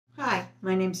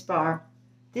My name's Barb.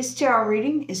 This tarot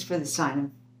reading is for the sign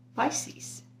of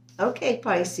Pisces. Okay,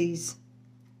 Pisces.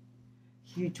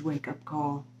 Huge wake-up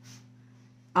call.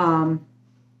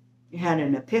 You had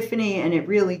an epiphany, and it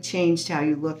really changed how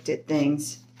you looked at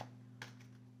things.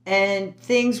 And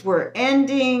things were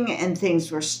ending, and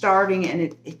things were starting, and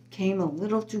it came a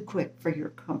little too quick for your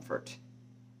comfort.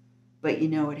 But you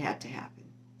know it had to happen.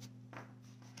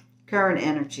 Current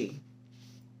energy.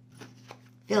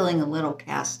 Feeling a little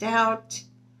cast out.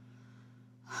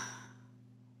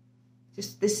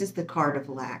 This is the card of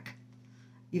lack.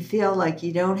 You feel like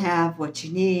you don't have what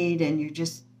you need and you're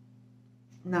just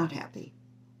not happy.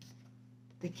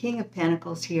 The King of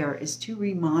Pentacles here is to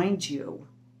remind you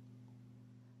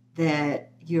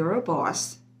that you're a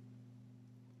boss.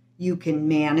 You can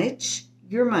manage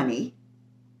your money.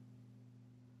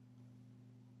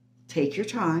 Take your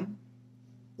time.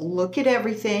 Look at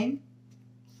everything.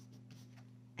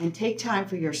 And take time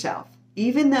for yourself.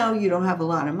 Even though you don't have a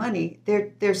lot of money,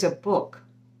 there's a book.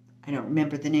 I don't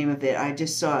remember the name of it. I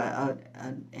just saw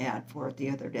an ad for it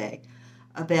the other day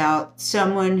about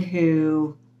someone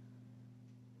who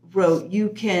wrote, you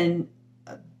can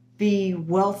be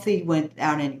wealthy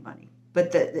without any money.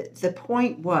 But the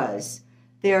point was,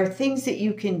 there are things that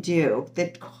you can do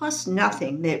that cost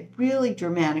nothing that really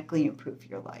dramatically improve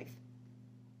your life.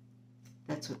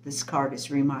 That's what this card is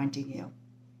reminding you.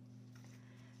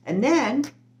 And then,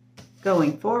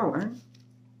 going forward,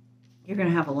 you're going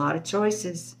to have a lot of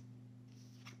choices.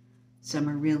 Some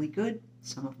are really good,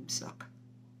 some of them suck.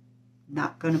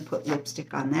 Not going to put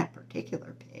lipstick on that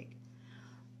particular pig.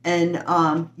 And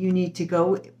you need to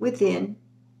go within,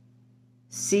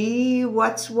 see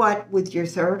what's what with your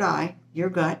third eye, your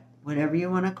gut, whatever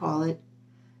you want to call it.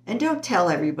 And don't tell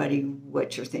everybody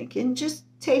what you're thinking. Just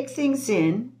take things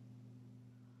in,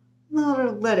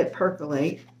 let it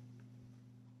percolate.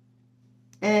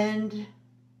 And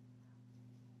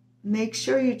make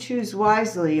sure you choose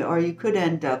wisely, or you could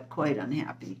end up quite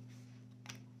unhappy.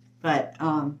 But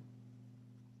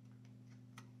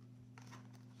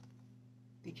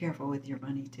be careful with your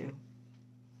money too.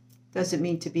 Doesn't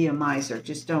mean to be a miser.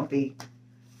 Just don't be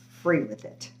free with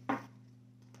it.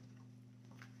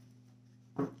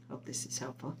 Hope this is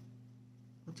helpful.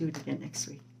 We'll do it again next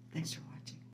week. Thanks for watching.